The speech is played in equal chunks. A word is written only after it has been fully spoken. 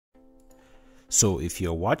So if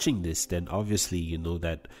you're watching this, then obviously you know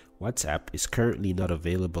that WhatsApp is currently not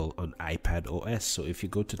available on iPad OS. So if you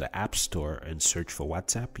go to the App Store and search for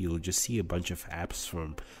WhatsApp, you'll just see a bunch of apps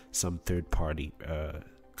from some third-party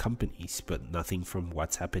companies, but nothing from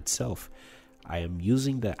WhatsApp itself. I am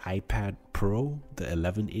using the iPad Pro, the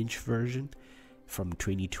 11-inch version from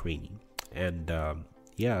 2020, and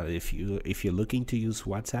yeah, if you're looking to use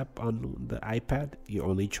WhatsApp on the iPad, your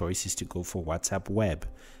only choice is to go for WhatsApp Web.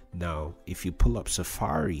 Now, if you pull up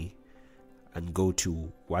Safari and go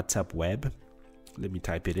to WhatsApp Web, let me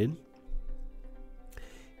type it in,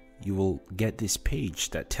 you will get this page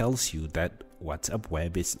that tells you that WhatsApp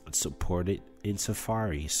Web is not supported in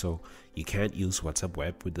Safari. So you can't use WhatsApp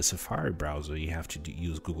Web with the Safari browser. You have to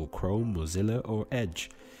use Google Chrome, Mozilla, or Edge,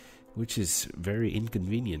 which is very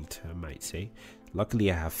inconvenient, I might say.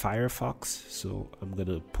 Luckily, I have Firefox, so I'm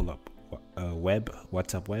gonna pull up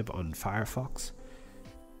WhatsApp Web on Firefox.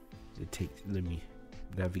 Let me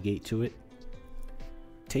navigate to it.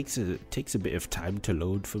 Takes a bit of time to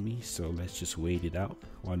load for me, so let's just wait it out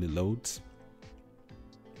while it loads.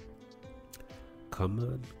 Come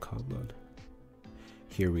on.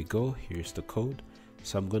 Here we go. Here's the code.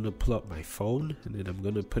 So I'm gonna pull up my phone, and then I'm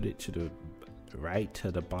gonna put it to the right,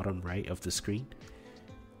 to the bottom right of the screen.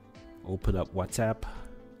 Open up WhatsApp,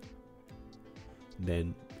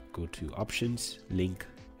 then go to options, link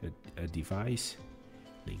a device,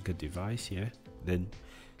 yeah. Then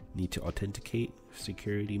need to authenticate,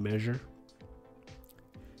 security measure.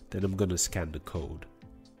 Then I'm gonna scan the code,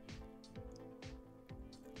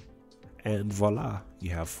 and voila, you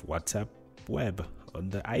have WhatsApp Web on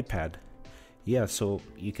the iPad. Yeah, so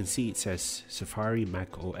you can see it says Safari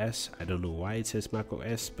Mac OS. I don't know why it says Mac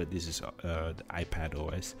OS, but this is the iPad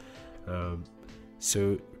OS.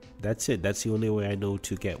 So that's it. That's the only way I know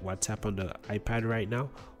to get WhatsApp on the iPad right now.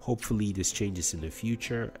 Hopefully this changes in the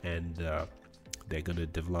future, and they're gonna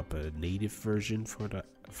develop a native version for the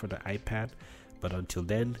iPad. But until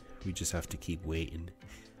then, we just have to keep waiting.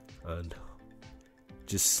 And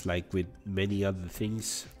just like with many other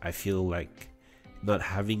things, I feel like not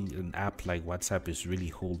having an app like WhatsApp is really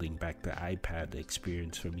holding back the iPad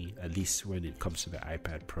experience for me, at least when it comes to the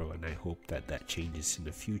iPad Pro, and I hope that changes in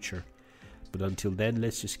the future. But until then,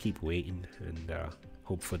 let's just keep waiting and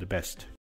hope for the best.